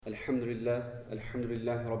الحمد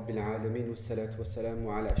لله رب العالمين والصلاة والسلام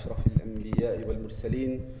على أشرف الأنبياء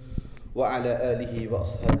والمرسلين وعلى آله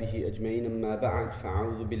وأصحابه أجمعين أما بعد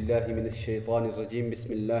فأعوذ بالله من الشيطان الرجيم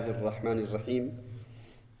بسم الله الرحمن الرحيم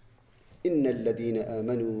إن الذين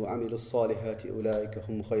آمنوا وعملوا الصالحات أولئك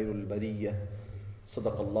هم خير البرية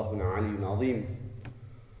صدق الله العلي العظيم.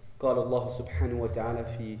 قال الله سبحانه وتعالى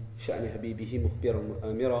في شأن حبيبه مخبرا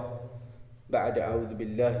وآمرا بعد أعوذ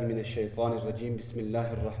بالله من الشيطان الرجيم بسم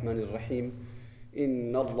الله الرحمن الرحيم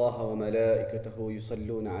إن الله وملائكته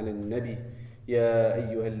يصلون على النبي يا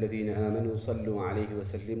أيها الذين آمنوا صلوا عليه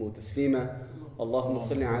وسلموا تسليما اللهم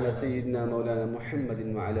صل على سيدنا مولانا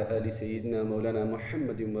محمد وعلى آل سيدنا مولانا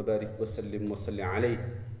محمد وبارك وسلم وصل عليه.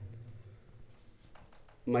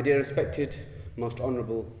 My dear respected, most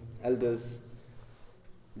honorable elders,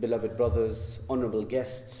 beloved brothers, honorable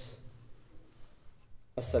guests,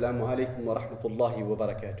 Assalamu alaikum wa rahmatullahi wa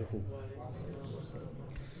barakatuhu.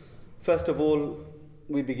 First of all,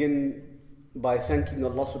 we begin by thanking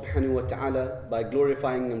Allah subhanahu wa ta'ala, by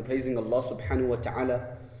glorifying and praising Allah subhanahu wa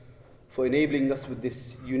ta'ala for enabling us with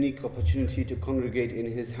this unique opportunity to congregate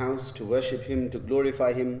in His house, to worship Him, to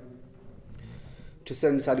glorify Him, to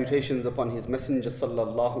send salutations upon His Messenger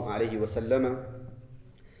sallallahu alayhi wa sallam.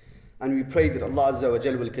 And we pray that Allah Azza wa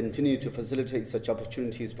Jal will continue to facilitate such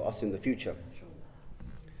opportunities for us in the future.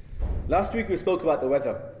 Last week we spoke about the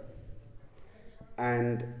weather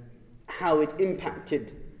and how it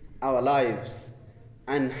impacted our lives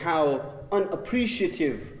and how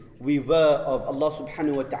unappreciative we were of Allah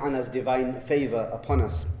subhanahu wa ta'ala's divine favor upon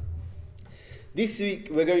us. This week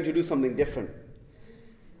we're going to do something different.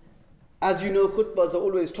 As you know, khutbahs are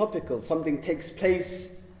always topical. Something takes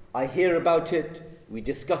place, I hear about it, we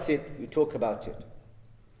discuss it, we talk about it.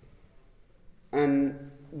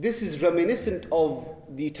 And this is reminiscent of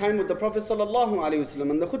the time of the Prophet sallallahu alaihi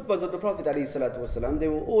wasallam, and the khutbahs of the Prophet alayhi salatu wasallam, they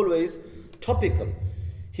were always topical.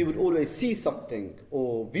 He would always see something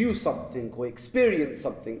or view something or experience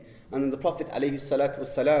something, and then the Prophet alayhi salatu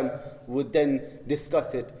wasallam would then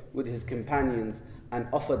discuss it with his companions and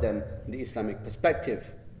offer them the Islamic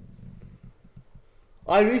perspective.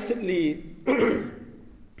 I recently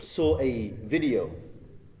saw a video,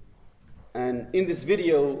 and in this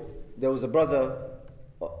video there was a brother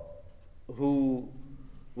who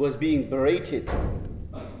was being berated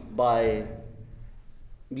by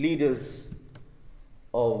leaders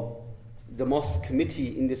of the mosque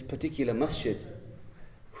committee in this particular masjid,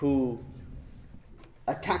 who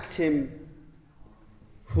attacked him,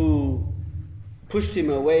 who pushed him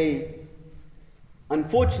away.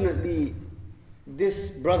 Unfortunately, this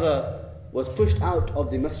brother was pushed out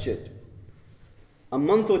of the masjid. A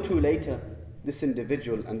month or two later, this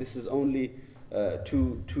individual, and this is only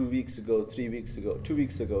 2 weeks ago, 3 weeks ago, 2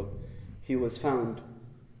 weeks ago, he was found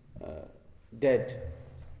dead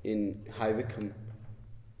in High Wycombe.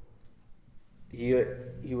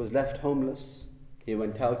 He was left homeless. He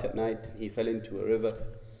went out at night, he fell into a river,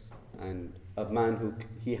 and a man who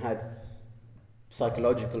he had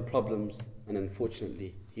psychological problems, and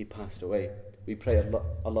unfortunately he passed away. We pray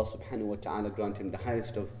Allah subhanahu wa ta'ala grant him the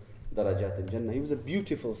highest of darajat al-Jannah. He was a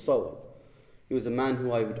beautiful soul. He was a man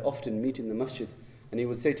who I would often meet in the masjid, and he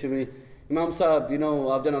would say to me, Imam Sahab, you know,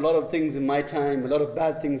 I've done a lot of things in my time, a lot of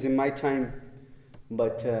bad things in my time,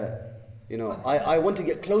 but you know, I want to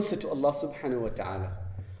get closer to Allah subhanahu wa ta'ala.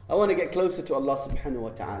 I want to get closer to Allah subhanahu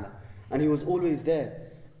wa ta'ala. And he was always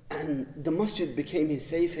there. And the masjid became his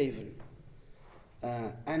safe haven.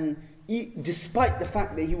 Despite the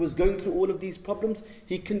fact that he was going through all of these problems,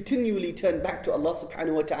 he continually turned back to Allah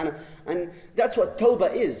subhanahu wa ta'ala. And that's what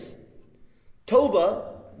tawbah is. Tawbah,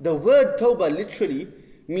 the word tawbah literally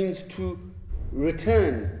means to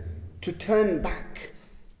return, to turn back.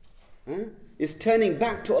 Is turning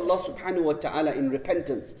back to Allah subhanahu wa ta'ala in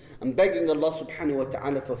repentance and begging Allah subhanahu wa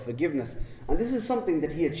ta'ala for forgiveness. And this is something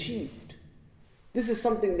that he achieved. This is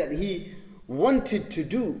something that he wanted to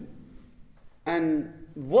do. And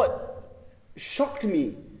what shocked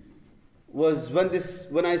me was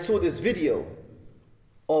when I saw this video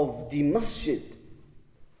of the masjid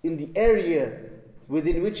in the area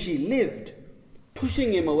within which he lived,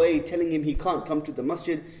 pushing him away, telling him he can't come to the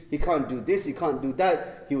masjid, he can't do this, he can't do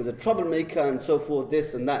that, he was a troublemaker and so forth,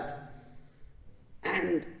 this and that.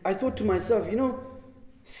 And I thought to myself, you know,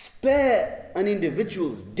 spare an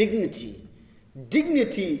individual's dignity.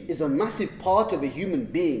 Dignity is a massive part of a human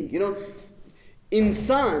being. You know,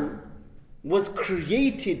 insan was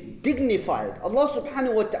created dignified. Allah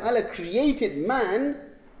subhanahu wa ta'ala created man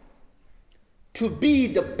to be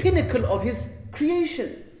the pinnacle of his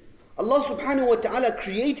creation. Allah subhanahu wa ta'ala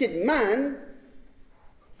created man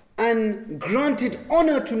and granted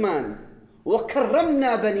honor to man.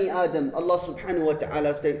 وَكَرَّمْنَا بَنِي آدَمَ. Allah subhanahu wa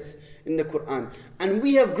ta'ala states in the Quran. And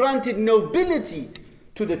we have granted nobility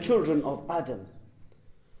to the children of Adam.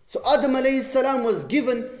 So Adam alayhi salam was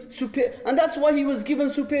given and that's why he was given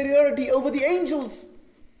superiority over the angels.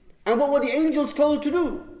 And what were the angels told to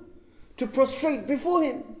do? To prostrate before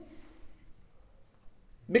him.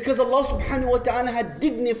 Because Allah subhanahu wa ta'ala had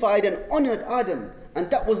dignified and honored Adam. And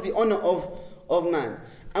that was the honor of man.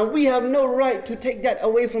 And we have no right to take that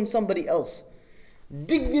away from somebody else.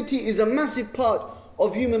 Dignity is a massive part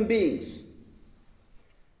of human beings.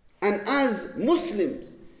 And as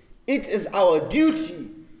Muslims, it is our duty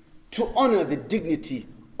to honor the dignity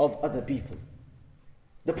of other people.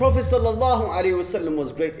 The Prophet ﷺ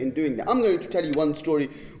was great in doing that. I'm going to tell you one story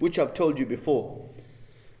which I've told you before.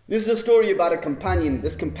 This is a story about a companion.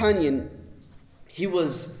 This companion, he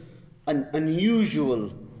was an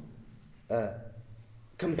unusual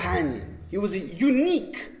companion. He was a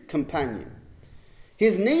unique companion.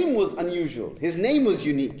 His name was unusual. His name was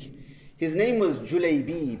unique. His name was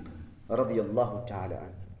Julaybeeb radiyallahu ta'ala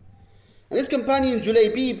anhu. And this companion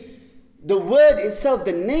Julaybeeb, the word itself,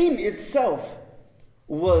 the name itself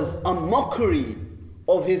was a mockery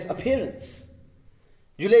of his appearance.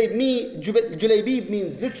 Julaybeeb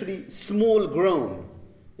means literally small grown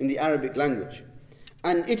in the Arabic language.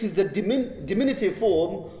 And it is the diminutive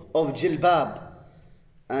form of jilbab,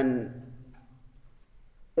 and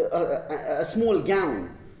a small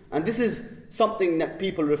gown. And this is something that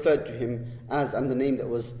people referred to him as, and the name that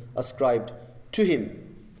was ascribed to him.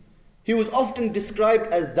 He was often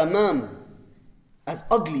described as damam, as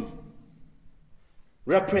ugly,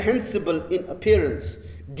 reprehensible in appearance,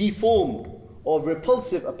 deformed or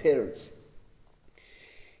repulsive appearance.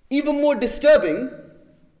 Even more disturbing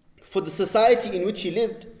for the society in which he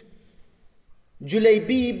lived,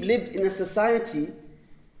 Julaybeeb lived in a society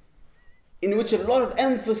in which a lot of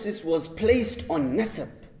emphasis was placed on nasab.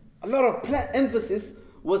 A lot of emphasis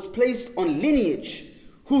was placed on lineage,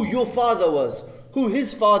 who your father was, who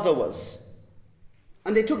his father was.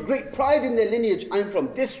 And they took great pride in their lineage. I'm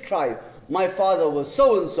from this tribe. My father was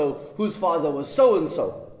so-and-so, whose father was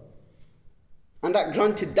so-and-so. And that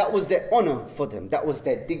granted, that was their honor for them. That was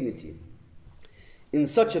their dignity. In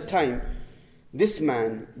such a time, this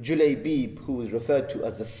man, Julaybeeb, who was referred to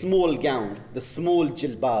as the small gown, the small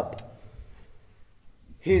jilbab,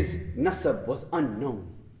 his nasab was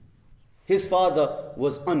unknown. His father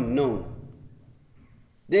was unknown.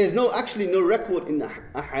 There is actually no record in the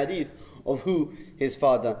hadith of who his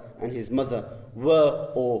father and his mother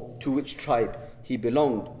were or to which tribe he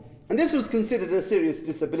belonged. And this was considered a serious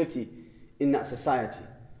disability in that society.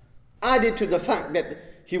 Added to the fact that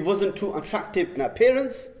he wasn't too attractive in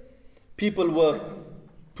appearance, people were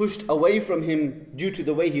pushed away from him due to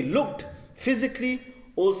the way he looked physically.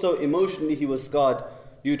 Also emotionally, he was scarred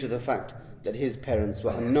due to the fact that his parents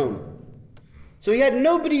were unknown. So he had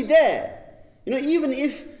nobody there. Even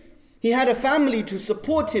if he had a family to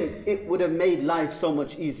support him, it would have made life so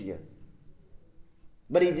much easier.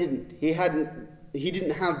 But he didn't. He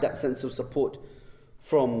didn't have that sense of support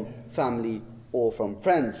from family or from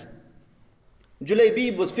friends.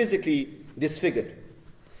 Julaybeeb was physically disfigured.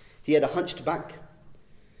 He had a hunched back.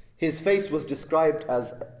 His face was described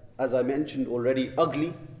as I mentioned already,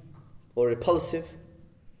 ugly or repulsive.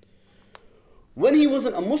 When he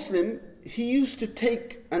wasn't a Muslim, he used to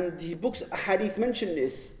take, and the books of hadith mention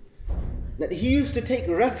this, that he used to take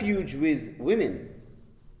refuge with women,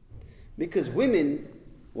 because women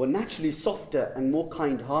were naturally softer and more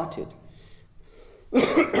kind-hearted.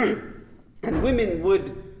 And women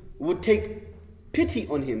would take pity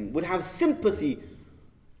on him, would have sympathy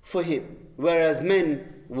for him, whereas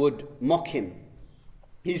men would mock him.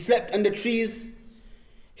 He slept under trees.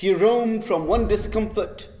 He roamed from one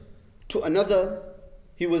discomfort to another.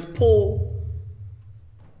 He was poor.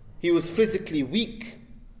 He was physically weak.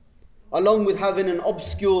 Along with having an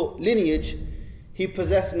obscure lineage, he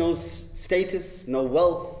possessed no status, no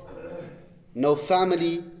wealth, no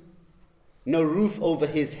family, no roof over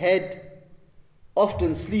his head,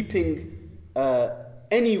 often sleeping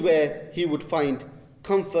anywhere he would find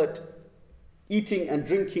comfort, eating and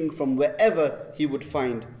drinking from wherever he would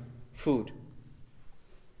find food.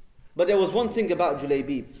 But there was one thing about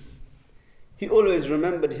Julaybeeb. He always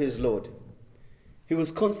remembered his Lord. He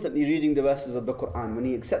was constantly reading the verses of the Quran. When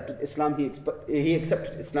he accepted Islam, he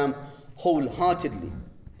accepted Islam wholeheartedly.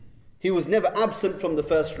 He was never absent from the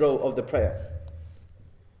first row of the prayer.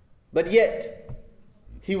 But yet,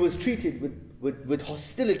 he was treated with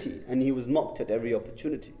hostility, and he was mocked at every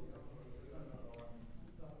opportunity.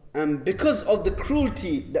 And because of the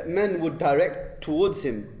cruelty that men would direct towards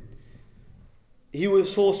him, he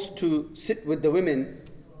was forced to sit with the women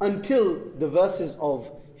until the verses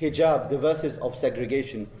of hijab, the verses of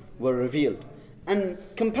segregation were revealed. And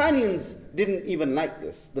companions didn't even like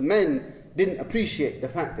this. The men didn't appreciate the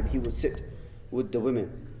fact that he would sit with the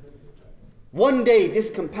women. One day this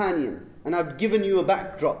companion, and I've given you a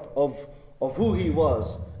backdrop of who he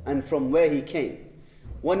was and from where he came.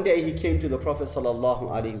 One day he came to the Prophet sallallahu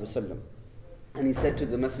alaihi wasallam, and he said to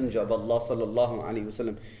the Messenger of Allah sallallahu alaihi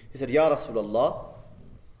wasallam, he said, Ya Rasulullah,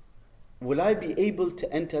 will I be able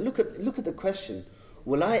to enter? Look at the question.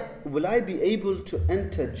 Will I be able to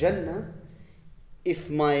enter Jannah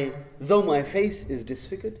though my face is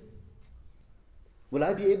disfigured? Will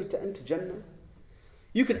I be able to enter Jannah?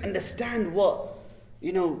 You can understand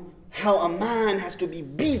how a man has to be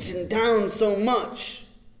beaten down so much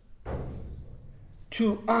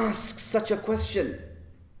to ask such a question.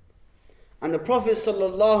 And the Prophet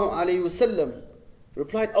sallallahu alaihi wasallam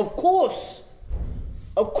replied, of course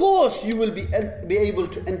you will be able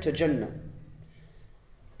to enter Jannah.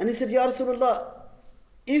 And he said, Ya Rasulullah,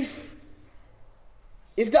 if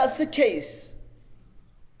that's the case,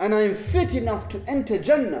 and I am fit enough to enter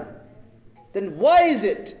Jannah, then why is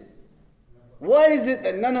it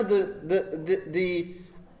that none of the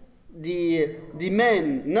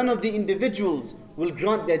men, none of the individuals will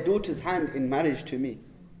grant their daughter's hand in marriage to me?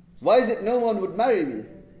 Why is it no one would marry me?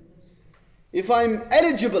 If I'm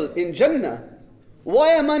eligible in Jannah, why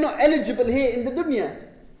am I not eligible here in the dunya?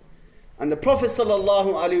 And the Prophet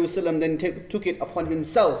sallallahu alaihi wasallam then took it upon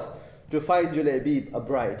himself to find Julaybeeb a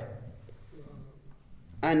bride.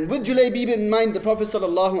 And with Julaybeeb in mind, the Prophet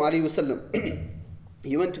sallallahu alaihi wasallam,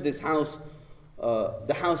 he went to this house,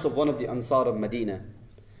 the house of one of the Ansar of Medina.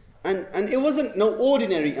 And it wasn't no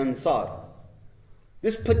ordinary Ansar.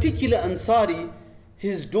 This particular Ansari,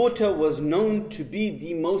 his daughter was known to be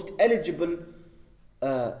the most eligible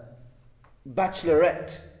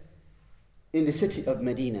bachelorette in the city of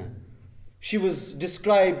Medina. She was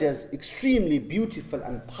described as extremely beautiful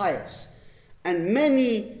and pious. And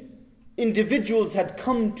many individuals had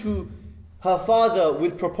come to her father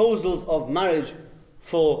with proposals of marriage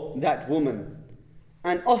for that woman.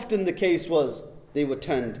 And often the case was they were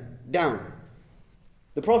turned down.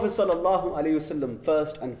 The Prophet ﷺ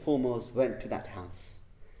first and foremost went to that house,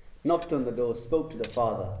 knocked on the door, spoke to the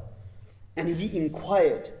father, and he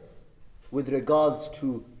inquired with regards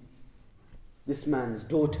to this man's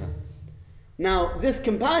daughter. Now, this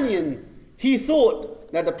companion, he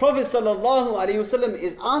thought that the Prophet ﷺ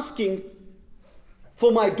is asking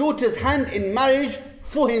for my daughter's hand in marriage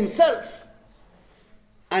for himself.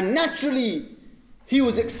 And naturally, he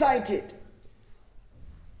was excited.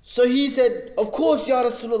 So he said, of course, Ya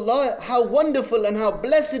Rasulullah, how wonderful and how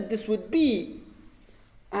blessed this would be.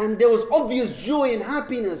 And there was obvious joy and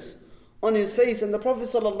happiness on his face. And the Prophet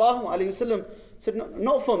ﷺ said, no,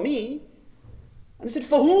 not for me. And he said,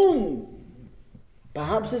 for whom?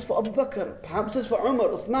 Perhaps it's for Abu Bakr, perhaps it's for Umar,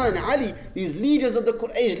 Uthman, Ali, these leaders of the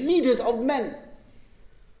Quraysh, leaders of men.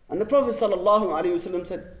 And the Prophet ﷺ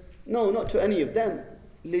said, no, not to any of them,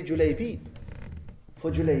 li Julaybeeb, for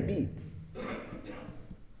Julaybeeb.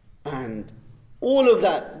 And all of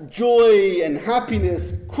that joy and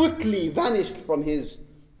happiness quickly vanished from his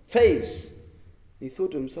face. He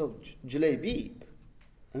thought to himself, Julaybeeb.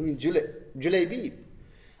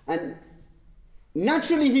 And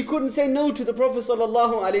naturally he couldn't say no to the Prophet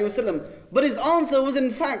ﷺ. But his answer was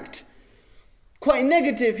in fact quite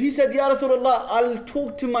negative. He said, Ya Rasulullah, I'll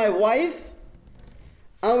talk to my wife,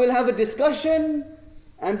 I will have a discussion,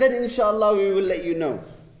 and then inshallah we will let you know.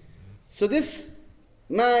 So this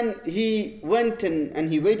man, he went and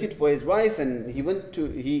he waited for his wife, and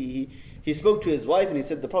he spoke to his wife, and he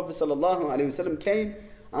said the Prophet ﷺ came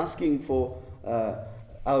asking for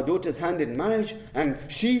our daughter's hand in marriage, and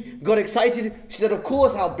she got excited. She said, of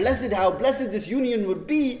course, how blessed this union would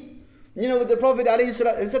be, with the Prophet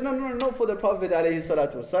ﷺ. He said, no, not for the Prophet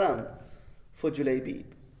ﷺ, for Julaybeeb.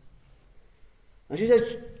 And she said,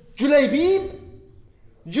 Julaybeeb,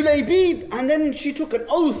 and then she took an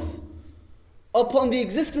oath upon the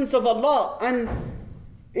existence of Allah, and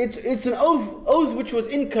it's an oath which was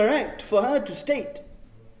incorrect for her to state.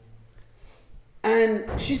 And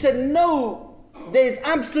she said, no, there's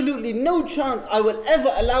absolutely no chance I will ever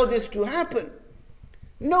allow this to happen.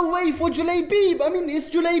 No way for Julaybeeb. It's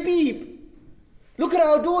Julaybeeb. Look at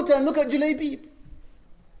our daughter and look at Julaybeeb.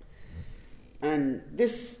 And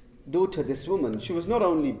this daughter, this woman, she was not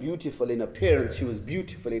only beautiful in appearance, she was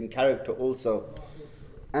beautiful in character also.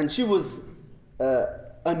 And she was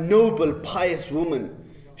a noble, pious woman.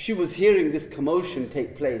 She was hearing this commotion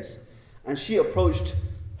take place. And she approached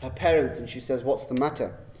her parents and she says, what's the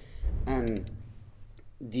matter? And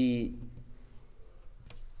the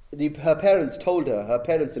her parents told her, her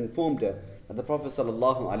parents informed her that the Prophet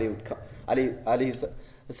sallallahu alaihi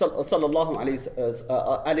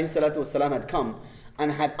wasallam had come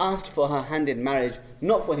and had asked for her hand in marriage,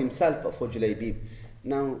 not for himself but for Julaybeeb.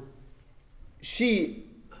 Now, she,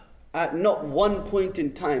 at not one point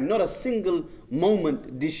in time, not a single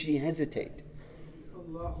moment did she hesitate.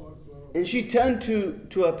 And she turned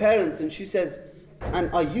to her parents and she says,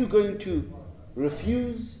 and are you going to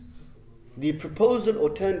refuse the proposal or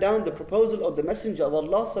turn down the proposal of the Messenger of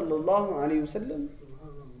Allah sallallahu alaihi wasallam?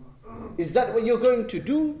 Is that what you're going to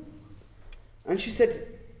do? And she said,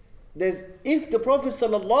 if the Prophet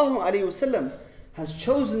sallallahu alaihi wasallam has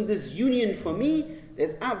chosen this union for me,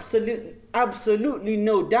 there's absolutely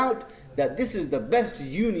no doubt that this is the best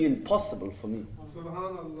union possible for me.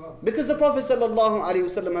 Because the Prophet sallallahu alaihi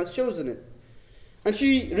wasallam has chosen it. And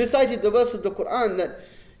she recited the verse of the Quran that,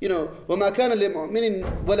 وَمَا كَانَ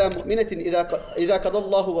لِمُؤْمِنٍ وَلَا مُؤْمِنَةٍ إِذَا قَضَى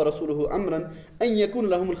اللَّهُ وَرَسُولُهُ أَمْرًا أَنْ يَكُونَ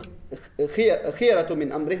لَهُمُ الْخِيَرَةُ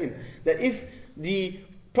مِنْ أَمْرِهِمْ. That if the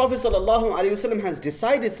Prophet sallallahu alaihi wasallam has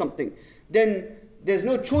decided something, then there's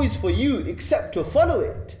no choice for you except to follow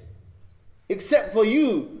it, except for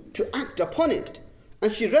you to act upon it.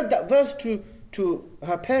 And she read that verse to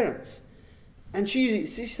her parents. And she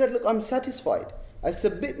said, look, I'm satisfied. I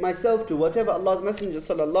submit myself to whatever Allah's Messenger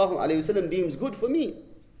sallallahu alaihi wasallam deems good for me.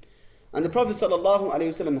 And the Prophet sallallahu alaihi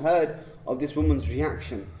wasallam heard of this woman's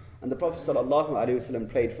reaction. And the Prophet sallallahu alaihi wasallam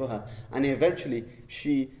prayed for her. And eventually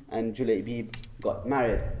she and Julaybeeb got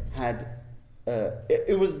married.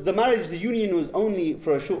 The marriage, the union was only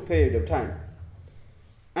for a short period of time.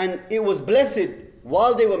 And it was blessed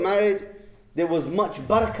while they were married. There was much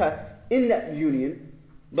barakah in that union.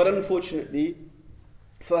 But unfortunately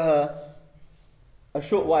for her, a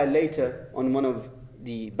short while later, on one of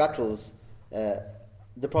the battles,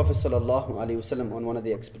 the Prophet sallallahu alaihi wasallam, on one of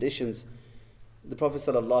the expeditions, the Prophet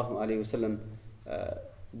sallallahu alaihi wasallam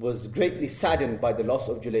was greatly saddened by the loss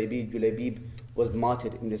of Julaybeeb. Julaybeeb was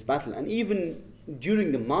martyred in this battle, and even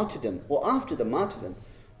during the martyrdom or after the martyrdom,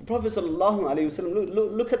 the Prophet sallallahu alaihi wasallam,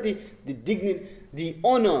 look at the dignity, the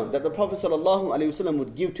honor that the Prophet sallallahu alaihi wasallam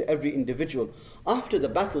would give to every individual. After the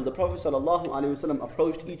battle, the Prophet sallallahu alaihi wasallam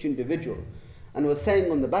approached each individual and was saying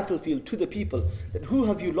on the battlefield to the people that who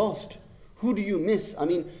have you lost? Who do you miss? I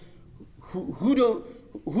mean, who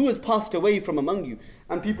has passed away from among you?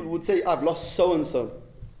 And people would say, I've lost so-and-so.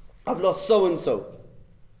 I've lost so-and-so.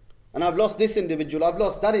 And I've lost this individual. I've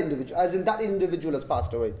lost that individual. As in that individual has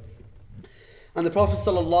passed away. And the Prophet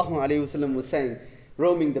sallallahu alaihi wasallam was saying,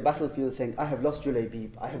 roaming the battlefield, saying, I have lost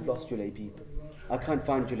Julaybeeb. I have lost Julaybeeb. I can't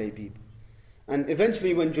find Julaybeeb. And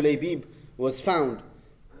eventually when Julaybeeb was found,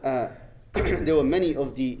 there were many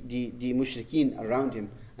of the mushrikeen around him,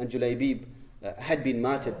 and Julaybeeb had been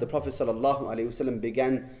martyred. The Prophet sallallahu alaihi wasallam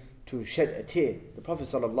began to shed a tear. The Prophet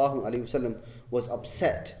sallallahu alaihi wasallam was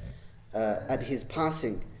upset at his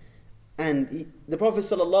passing, and the Prophet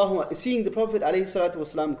seeing the Prophet alaihi salatu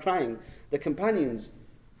wasallam crying, the companions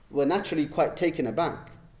were naturally quite taken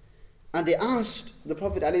aback, and they asked the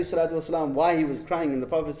Prophet alaihi salatu wasallam why he was crying, and the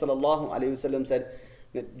Prophet sallallahu alaihi wasallam said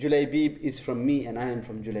that Julaybeeb is from me and I am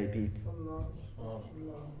from Julaybeeb.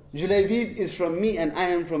 Julaybeeb is from me and I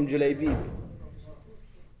am from Julaybeeb.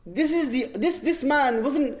 This man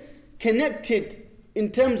wasn't connected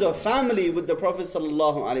in terms of family with the Prophet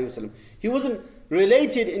sallallahu alaihi wasallam. He wasn't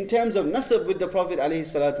related in terms of nasab with the Prophet alaihi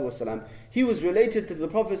salatu wasallam. He was related to the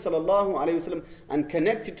Prophet sallallahu alaihi wasallam and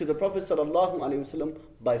connected to the Prophet sallallahu alaihi wasallam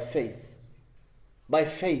by faith. By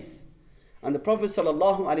faith. And the Prophet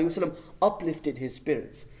sallallahu alaihi wasallam uplifted his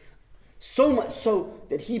spirits. So much so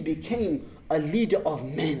that he became a leader of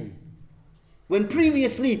men. When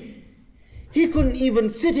previously he couldn't even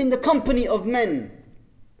sit in the company of men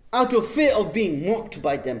out of fear of being mocked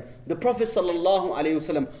by them. The Prophet sallallahu alaihi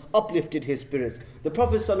wasallam uplifted his spirits. The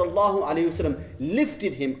Prophet sallallahu alaihi wasallam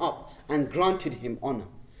lifted him up and granted him honor.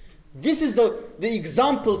 This is the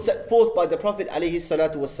example set forth by the Prophet alaihi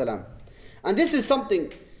salatu wasalam. And this is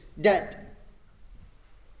something that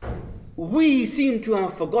we seem to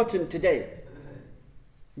have forgotten today.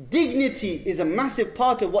 Dignity is a massive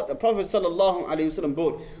part of what the Prophet sallallahu alaihi wasallam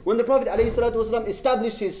brought. When the Prophet alaihi salatu wasallam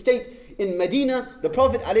established his state in Medina, the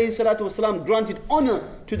Prophet alaihi salatu wasallam granted honor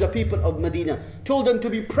to the people of Medina, told them to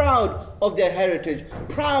be proud of their heritage,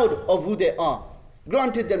 proud of who they are,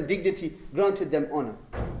 granted them dignity, granted them honor.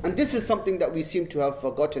 And this is something that we seem to have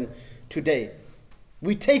forgotten today.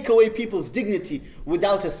 We take away people's dignity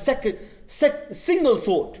without a single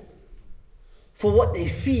thought for what they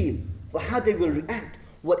feel, for how they will react,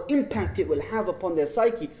 what impact it will have upon their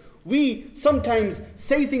psyche. We sometimes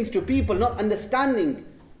say things to people not understanding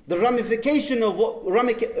the ramifications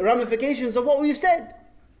of what we've said.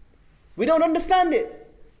 We don't understand it.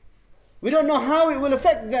 We don't know how it will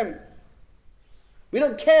affect them. We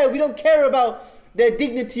don't care. We don't care about their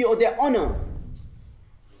dignity or their honor.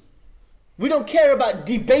 We don't care about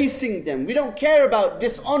debasing them. We don't care about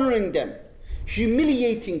dishonoring them,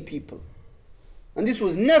 humiliating people. And this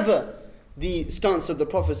was never the stance of the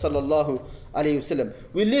Prophet sallallahu alaihi wasallam.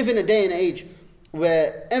 We live in a day and age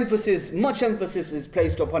where much emphasis is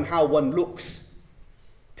placed upon how one looks.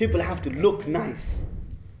 People have to look nice.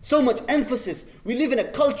 So much emphasis. We live in a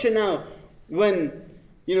culture now when,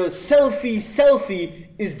 selfie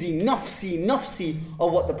is the nafsi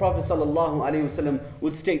of what the Prophet sallallahu alaihi wasallam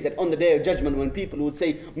would state, that on the Day of Judgment when people would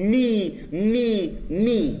say, me, me,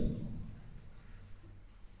 me.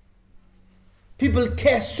 People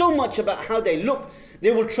care so much about how they look,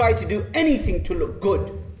 they will try to do anything to look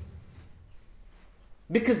good.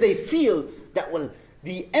 Because they feel that,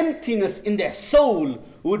 the emptiness in their soul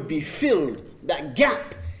would be filled. That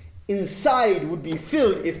gap inside would be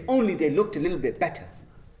filled if only they looked a little bit better.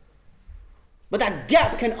 But that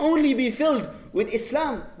gap can only be filled with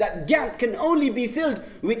Islam. That gap can only be filled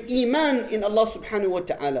with Iman in Allah subhanahu wa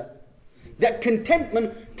ta'ala. That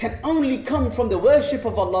contentment can only come from the worship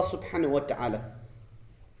of Allah subhanahu wa ta'ala.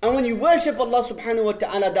 And when you worship Allah subhanahu wa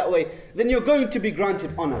ta'ala that way, then you're going to be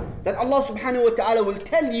granted honor. That Allah subhanahu wa ta'ala will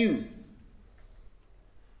tell you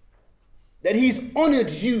that He's honored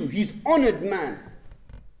you, He's honored man.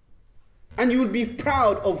 And you will be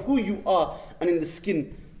proud of who you are and in the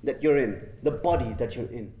skin that you're in, the body that you're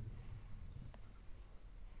in.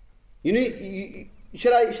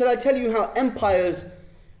 Shall I tell you how empires,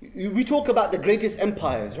 we talk about the greatest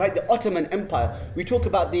empires, right? The Ottoman Empire. We talk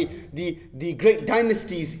about the great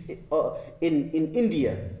dynasties in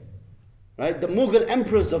India, right? The Mughal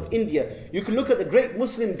emperors of India. You can look at the great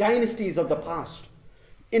Muslim dynasties of the past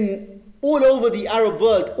all over the Arab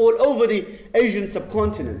world, all over the Asian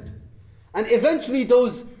subcontinent. And eventually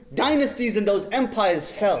those dynasties and those empires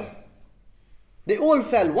fell. They all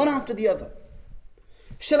fell, one after the other.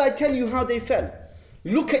 Shall I tell you how they fell?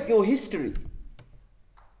 Look at your history.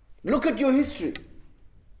 Look at your history.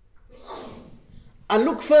 And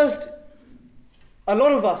look first, a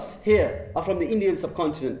lot of us here are from the Indian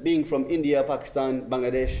subcontinent, being from India, Pakistan,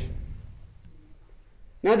 Bangladesh.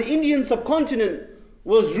 Now the Indian subcontinent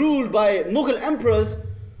was ruled by Mughal emperors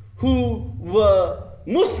who were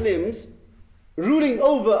Muslims ruling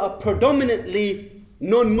over a predominantly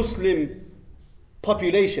non-Muslim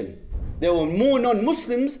population. There were more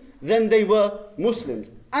non-Muslims than they were Muslims.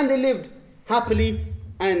 And they lived happily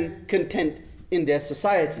and content in their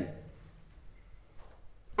society.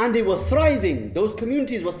 And they were thriving. Those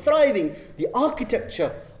communities were thriving. The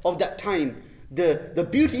architecture of that time, the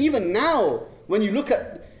beauty, even now, when you look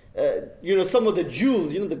at some of the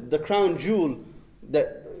jewels, the crown jewel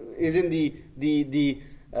that is in the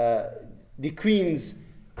Queen's,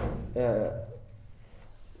 her,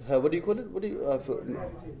 what do you call it?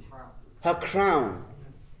 Her crown.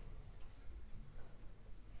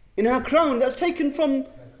 In her crown, that's taken from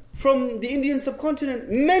the Indian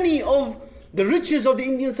subcontinent. Many of the riches of the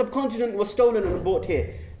Indian subcontinent were stolen and brought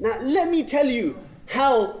here. Now, let me tell you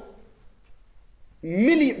how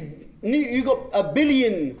you got 1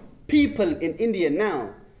 billion people in India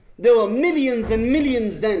now. There were millions and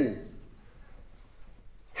millions then.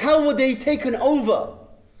 How were they taken over?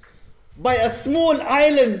 By a small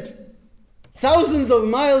island, thousands of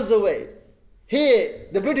miles away. Here,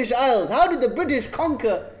 the British Isles. How did the British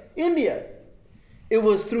conquer India? It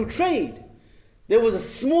was through trade. There was a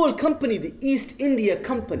small company, the East India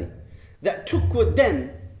Company, that took with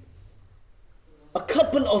them a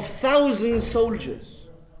couple of thousand soldiers.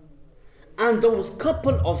 And those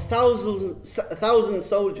couple of thousand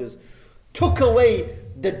soldiers took away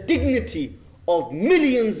the dignity of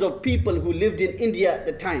millions of people who lived in India at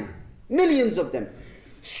the time. Millions of them.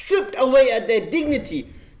 Stripped away at their dignity,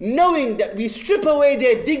 knowing that we strip away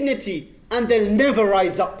their dignity and they'll never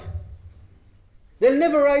rise up. They'll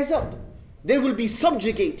never rise up. They will be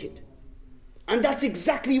subjugated. And that's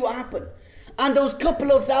exactly what happened. And those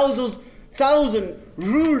couple of thousand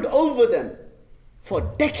ruled over them for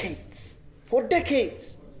decades. For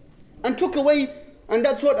decades. And took away, and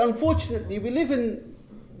that's what unfortunately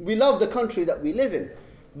we love the country that we live in.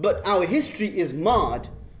 But our history is marred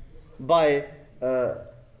by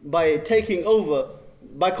taking over,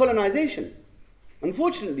 by colonization.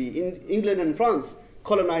 Unfortunately, England and France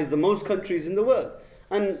colonized the most countries in the world.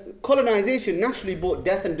 And colonization naturally brought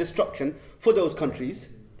death and destruction for those countries,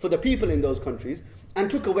 for the people in those countries,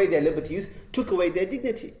 and took away their liberties, took away their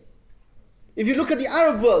dignity. If you look at the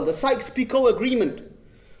Arab world, the Sykes-Picot Agreement.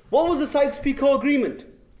 What was the Sykes-Picot Agreement?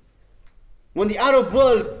 When the Arab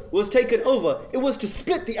world was taken over, it was to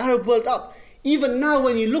split the Arab world up. Even now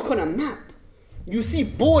when you look on a map, you see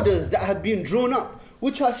borders that have been drawn up,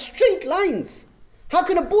 which are straight lines. How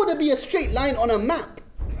can a border be a straight line on a map?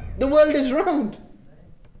 The world is round.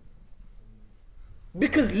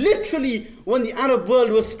 Because literally when the Arab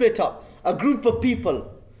world was split up, a group of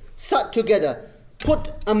people sat together,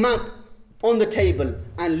 put a map on the table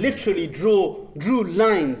and literally drew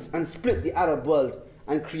lines and split the Arab world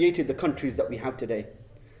and created the countries that we have today.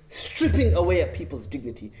 Stripping away at people's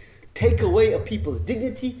dignity. Take away a people's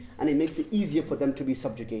dignity and it makes it easier for them to be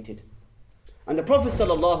subjugated. And the Prophet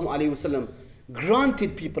ﷺ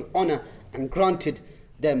granted people honor and granted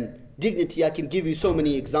them dignity. I can give you so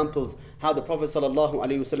many examples how the Prophet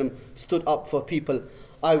ﷺ stood up for people.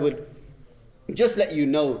 I would just let you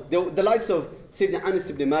know, the likes of Sayyidina Anas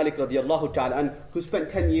ibn Malik radiallahu ta'ala and who spent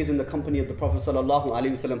 10 years in the company of the Prophet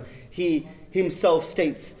ﷺ, he himself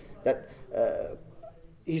states that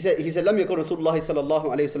he said لم يكن رسول الله صلى الله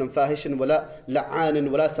عليه وسلم فاحشا ولا لعانا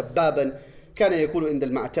ولا سبابا كان يقول عند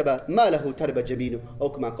المعتبة ما له ترب جبينه أو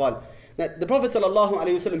كما قال. Now, the Prophet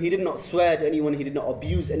ﷺ, he did not swear at anyone, he did not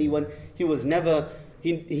abuse anyone, he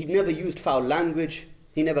never used foul language,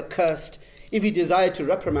 he never cursed. If he desired to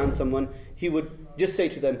reprimand someone, he would just say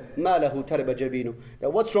to them, مَا لَهُ تَرِبَ جَبِينُ,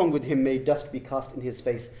 that what's wrong with him, may dust be cast in his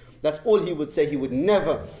face. That's all he would say. He would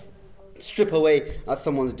never strip away at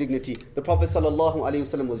someone's dignity. The Prophet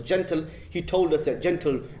ﷺ was gentle. He told us that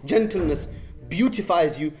gentleness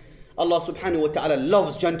beautifies you. Allah subhanahu wa ta'ala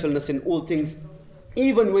loves gentleness in all things.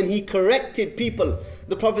 Even when he corrected people,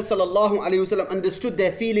 the Prophet ﷺ understood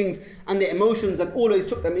their feelings and their emotions and always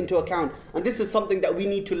took them into account. And this is something that we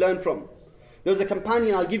need to learn from. There was a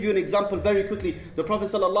companion, I'll give you an example very quickly. The Prophet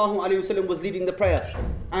ﷺ was leading the prayer,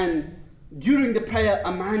 and during the prayer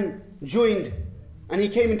a man joined and he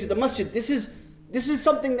came into the masjid. This is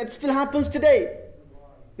something that still happens today.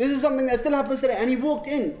 And he walked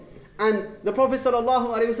in, and the Prophet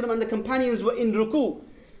ﷺ and the companions were in ruku.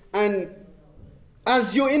 And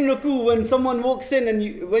as you're in ruku, when someone walks in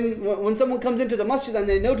and when someone comes into the masjid and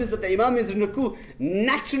they notice that the imam is in ruku,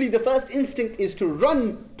 naturally the first instinct is to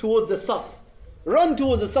run towards the saf. Run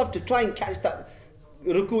towards the saf to try and catch that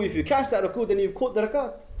ruku. If you catch that ruku, then you've caught the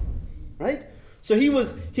rakat. Right? So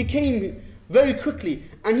he came very quickly,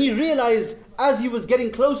 and he realized as he was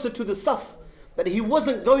getting closer to the saf that he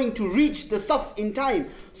wasn't going to reach the saf in time.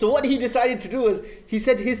 So what he decided to do is, he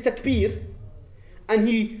said his takbir, and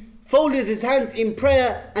he folded his hands in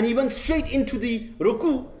prayer, and he went straight into the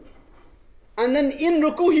ruku. And then in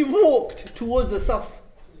ruku he walked towards the saf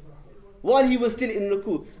while he was still in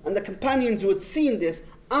ruku. And the companions who had seen this,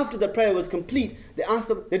 after the prayer was complete, they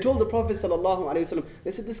told the Prophet ﷺ,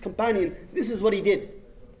 they said, this companion, this is what he did.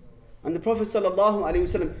 And the Prophet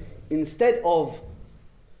ﷺ, instead of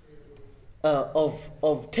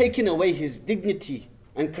taking away his dignity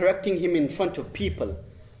and correcting him in front of people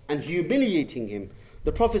and humiliating him,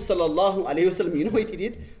 the Prophet ﷺ, you know what he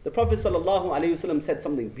did? The Prophet ﷺ said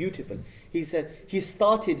something beautiful. He said, he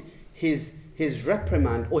started his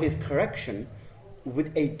reprimand or his correction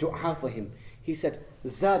with a dua for him. He said,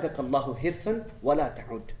 زَادَكَ اللَّهُ هِرْسًا وَلَا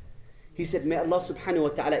تَعُدْ. He said, may Allah subhanahu wa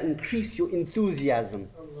ta'ala increase your enthusiasm.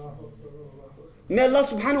 May Allah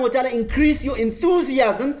subhanahu wa ta'ala increase your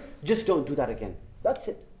enthusiasm. Just don't do that again. That's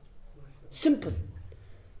it. Simple.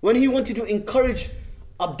 When he wanted to encourage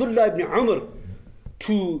Abdullah ibn Umar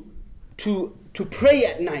to pray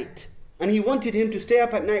at night, and he wanted him to stay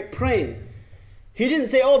up at night praying, he didn't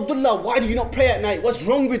say, oh Abdullah, why do you not pray at night? What's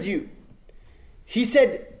wrong with you? He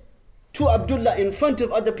said to Abdullah in front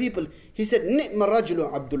of other people, he said, Ni'ma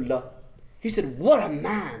rajulu Abdullah. He said, what a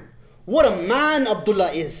man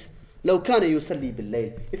Abdullah is. لو كان يصلي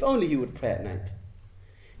بالليل. If only he would pray at night.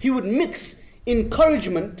 He would mix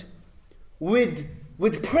encouragement with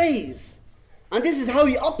praise. And this is how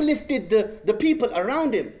he uplifted the people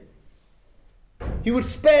around him. He would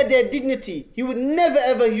spare their dignity. He would never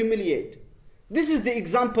ever humiliate. This is the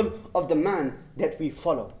example of the man that we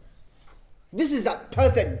follow. This is that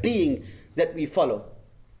perfect being that we follow.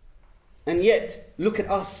 And yet, look at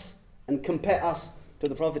us and compare us to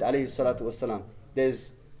the Prophet ﷺ.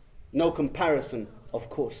 There's no comparison, of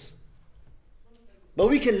course. But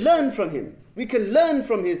we can learn from him. We can learn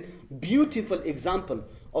from his beautiful example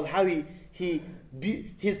of how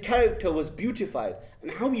his character was beautified,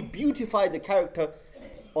 and how he beautified the character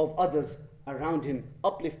of others around him,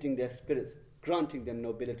 uplifting their spirits, granting them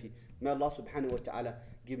nobility. May Allah subhanahu wa ta'ala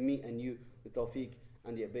give me and you the tawfiq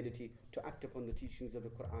and the ability to act upon the teachings of the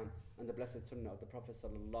Quran and the blessed sunnah of the Prophet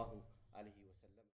sallallahu alaihi wasallam.